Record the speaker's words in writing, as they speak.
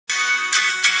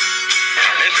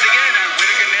missed again, and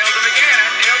Whittaker nailed him again,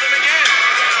 and nailed him again.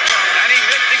 And he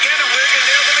missed again, and Whittaker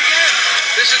nailed him again.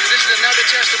 This is another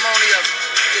testimony of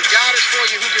if God is for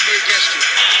you, who can be against you?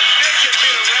 This should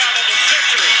be the round of the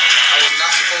century. I was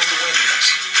not supposed to win this.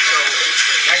 So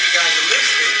now you guys are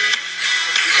listening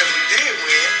because we did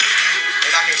win,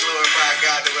 and I can glorify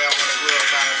God the way I want to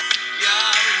glorify Him.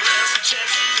 God bless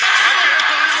Chelsea. I can't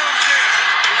believe what I'm saying.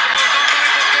 It's the most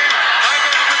unbelievable thing I've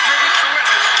ever been privileged to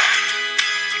witness.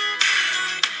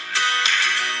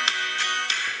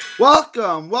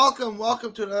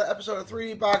 Welcome to another episode of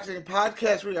 3D Boxing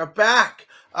Podcast. We are back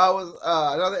with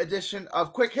another edition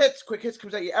of Quick Hits. Quick Hits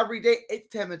comes at you every day, 8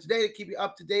 to 10 minutes a day, to keep you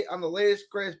up to date on the latest,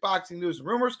 greatest boxing news and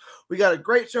rumors. We got a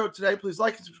great show today. Please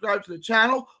like and subscribe to the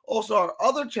channel. Also, our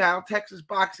other channel, Texas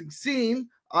Boxing Scene,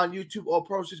 on YouTube. All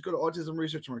proceeds go to autism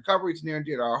research and recovery. It's near and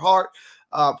dear to our heart.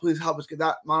 Please help us get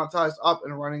that monetized up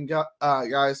and running,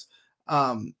 guys.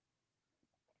 But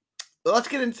let's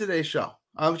get into today's show.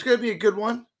 It's going to be a good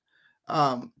one.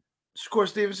 Shakur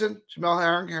Stevenson, Jamel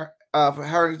Herring, for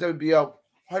Herring's WBO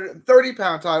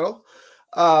 130-pound title.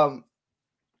 I'm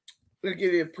going to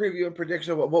give you a preview and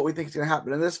prediction of what we think is going to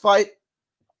happen in this fight.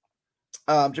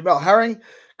 Jamel Herring,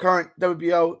 current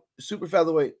WBO Super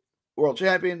featherweight world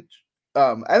champion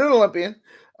and an Olympian.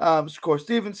 Shakur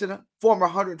Stevenson, former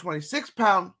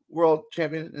 126-pound world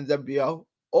champion in WBO,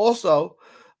 also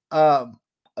an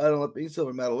Olympian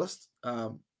silver medalist.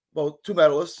 Both two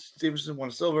medalists. Stevenson won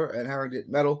a silver, and Herring didn't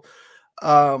medal.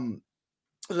 So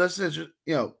that's interesting.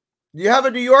 You have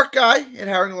a New York guy in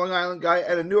Herring, Long Island guy,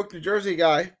 and a Newark, New Jersey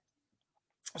guy.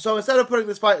 So instead of putting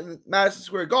this fight in Madison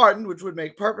Square Garden, which would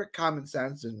make perfect common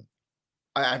sense, and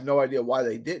I have no idea why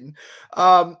they didn't,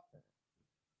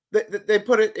 they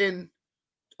put it in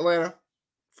Atlanta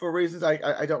for reasons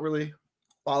I don't really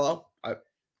follow.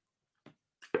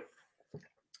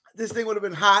 This thing would have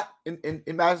been hot in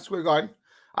Madison Square Garden.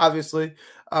 Obviously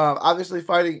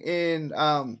fighting in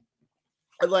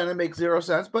Atlanta makes zero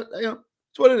sense, but it's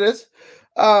what it is.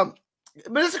 But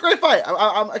it's a great fight.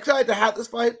 I'm excited to have this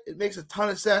fight. It makes a ton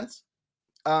of sense.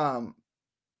 Again,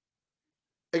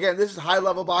 this is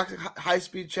high-level boxing,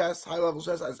 high-speed chess, high-level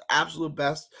chess at its absolute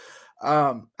best.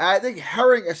 I think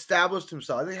Herring established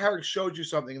himself. I think Herring showed you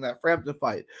something in that Frampton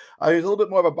fight. He's a little bit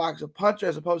more of a boxer puncher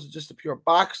as opposed to just a pure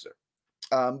boxer.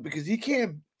 Because he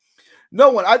can't. No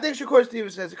one. I think Shakur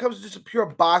Stevenson, as it comes to just a pure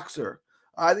boxer,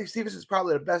 I think Stevenson is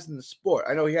probably the best in the sport.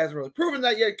 I know he hasn't really proven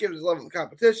that yet, given his level of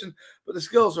competition, but the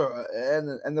skills are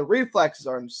and the reflexes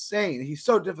are insane. He's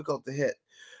so difficult to hit.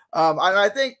 And I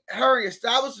think Herring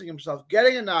establishing himself,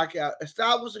 getting a knockout,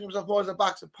 establishing himself more as a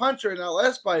boxer puncher in that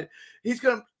last fight, he's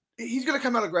gonna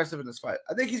come out aggressive in this fight.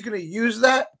 I think he's gonna use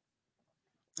that.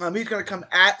 He's gonna come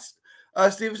at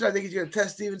Stevenson. I think he's gonna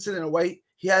test Stevenson in a way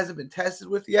he hasn't been tested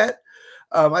with yet.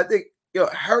 I think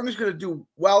Herring's going to do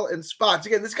well in spots.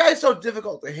 Again, this guy is so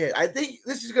difficult to hit. I think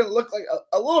this is going to look like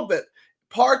a little bit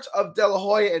parts of De La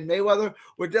Hoya and Mayweather,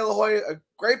 where De La Hoya, a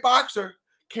great boxer,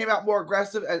 came out more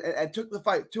aggressive and took the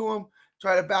fight to him,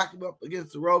 tried to back him up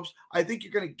against the ropes. I think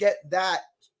you're going to get that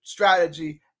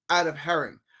strategy out of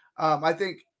Herring. I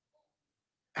think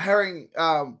Herring,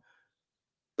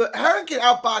 but Herring can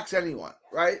outbox anyone,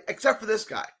 right? Except for this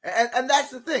guy. And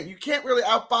that's the thing. You can't really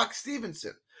outbox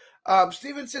Stevenson.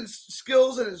 Stevenson's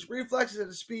skills and his reflexes and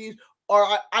his speed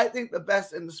are, I think, the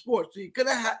best in the sport. So you're going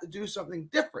to have to do something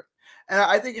different. And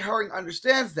I think Herring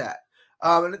understands that.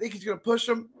 And I think he's going to push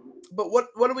him. But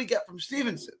what do we get from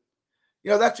Stevenson?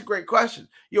 That's a great question.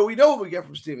 We know what we get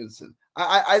from Stevenson.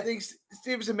 I think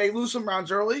Stevenson may lose some rounds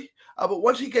early, but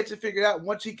once he gets it figured out,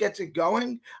 once he gets it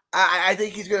going, I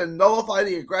think he's going to nullify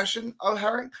the aggression of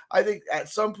Herring. I think at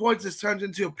some points this turns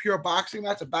into a pure boxing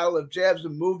match, a battle of jabs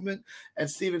and movement, and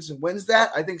Stevenson wins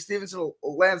that. I think Stevenson will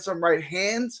land some right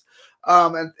hands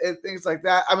and things like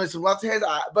that. I mean, some left hands,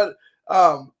 but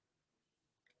I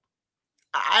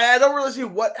don't really see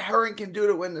what Herring can do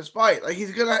to win this fight. Like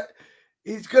he's gonna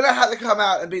have to come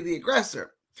out and be the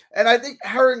aggressor. And I think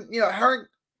Herring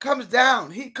comes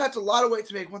down. He cuts a lot of weight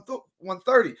to make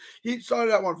 130. He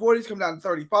started at 140, he's come down to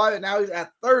 35, and now he's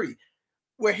at 30.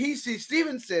 Where he sees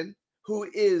Stevenson, who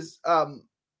is comes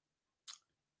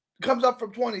up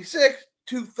from 26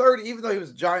 to 30, even though he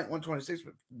was a giant 126,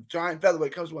 but giant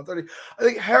featherweight comes to 130. I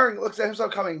think Herring looks at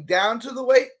himself coming down to the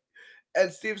weight,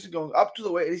 and Stevenson going up to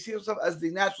the weight, and he sees himself as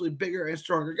the naturally bigger and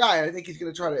stronger guy. And I think he's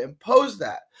going to try to impose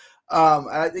that. And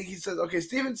I think he says, okay,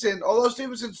 Stevenson, although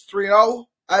Stevenson's 3-0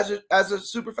 as a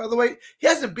super featherweight, he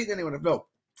hasn't beaten anyone of note.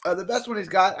 The best one he's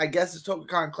got, I guess, is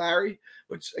Tokakan Clary,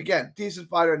 which, again, decent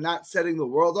fighter, not setting the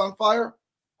world on fire.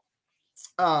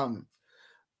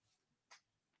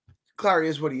 Clary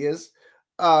is what he is.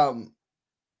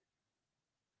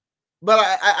 but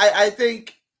I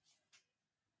think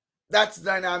that's the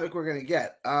dynamic we're going to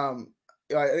get. I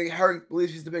think Herring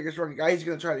believes he's the biggest striking guy. He's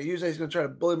going to try to use it. He's going to try to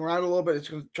bully him around a little bit. He's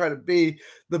going to try to be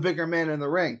the bigger man in the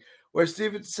ring. Where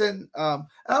Stevenson, and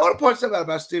I want to point something out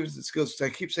about Stevenson's skills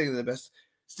because I keep saying they're the best.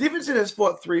 Stevenson has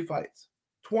fought 3 fights,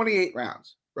 28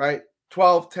 rounds, right?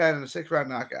 12-10 and a 6-round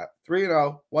knockout.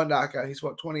 3-0, 1 knockout. He's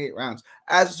fought 28 rounds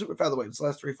as a super featherweight in his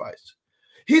last 3 fights.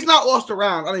 He's not lost a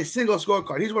round on a single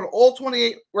scorecard. He's won all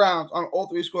 28 rounds on all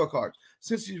 3 scorecards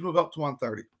since he's moved up to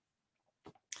 130.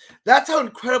 That's how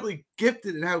incredibly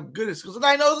gifted and how good his skills. And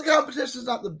I know the competition is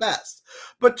not the best,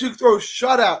 but to throw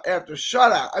shutout after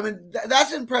shutout, I mean,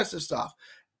 that's impressive stuff.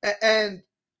 And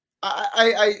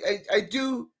I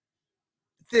do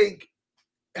think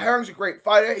Herring's a great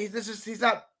fighter. He's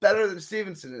not better than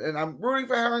Stevenson, and I'm rooting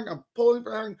for Herring. I'm pulling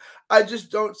for Herring. I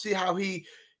just don't see how he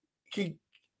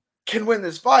can win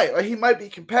this fight. Like, he might be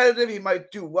competitive. He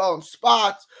might do well in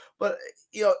spots, but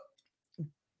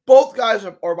both guys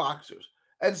are boxers.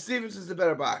 And Stevenson's the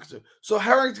better boxer. So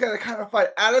Herring's got to kind of fight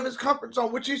out of his comfort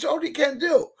zone, which he showed he can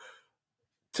do,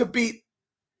 to beat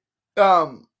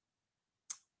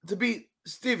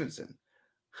Stevenson.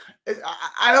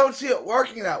 I don't see it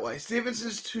working that way.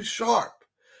 Stevenson's too sharp.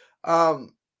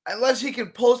 Unless he can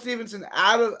pull Stevenson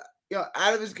out of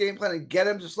his game plan and get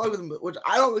him to slug with him, which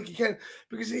I don't think he can,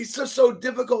 because he's just so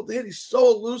difficult to hit. He's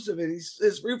so elusive, and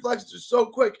his reflexes are so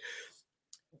quick.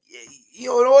 In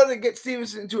order to get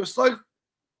Stevenson into a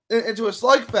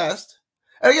slugfest,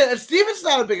 and again, Stevenson's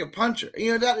not a big puncher.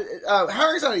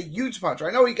 Herring's not a huge puncher.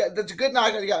 I know that's a good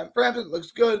knockout. He got in Frampton, it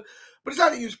looks good, but he's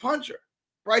not a huge puncher,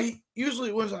 right? He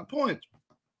usually wins on points.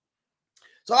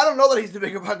 So I don't know that he's the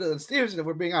bigger puncher than Stevenson, if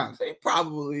we're being honest. He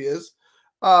probably is.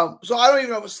 So I don't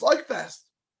even know if a slugfest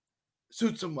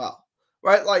suits him well,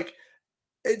 right? Like,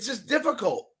 it's just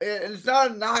difficult, and it's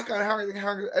not a knock on Herring.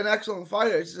 Herring's an excellent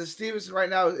fighter. It's just Stevenson right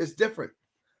now is different.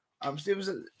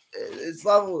 Stevenson, his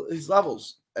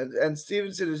levels, and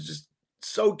Stevenson is just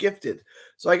so gifted.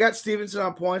 So I got Stevenson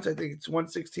on points. I think it's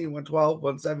 116, 112,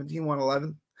 117,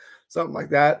 111, something like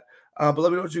that. But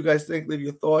let me know what you guys think. Leave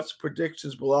your thoughts,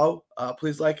 predictions below.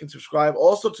 Please like and subscribe.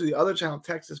 Also to the other channel,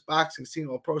 Texas Boxing Scene.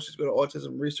 All proceeds go to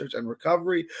autism research and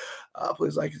recovery.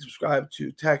 Please like and subscribe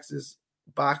to Texas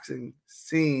Boxing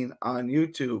Scene on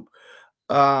YouTube.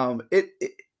 It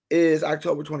is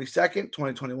October 22nd,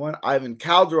 2021. Ivan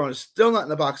Calderon is still not in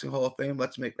the Boxing Hall of Fame.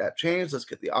 Let's make that change. Let's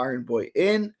get the Iron Boy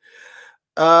in.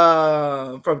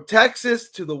 From Texas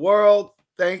to the world,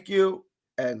 thank you,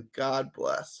 and God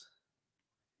bless.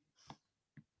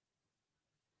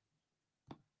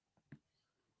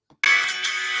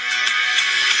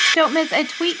 Don't miss a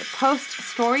tweet, post,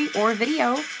 story, or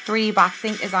video. 3D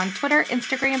Boxing is on Twitter,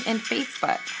 Instagram, and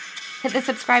Facebook. Hit the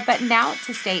subscribe button now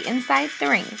to stay inside the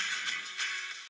ring.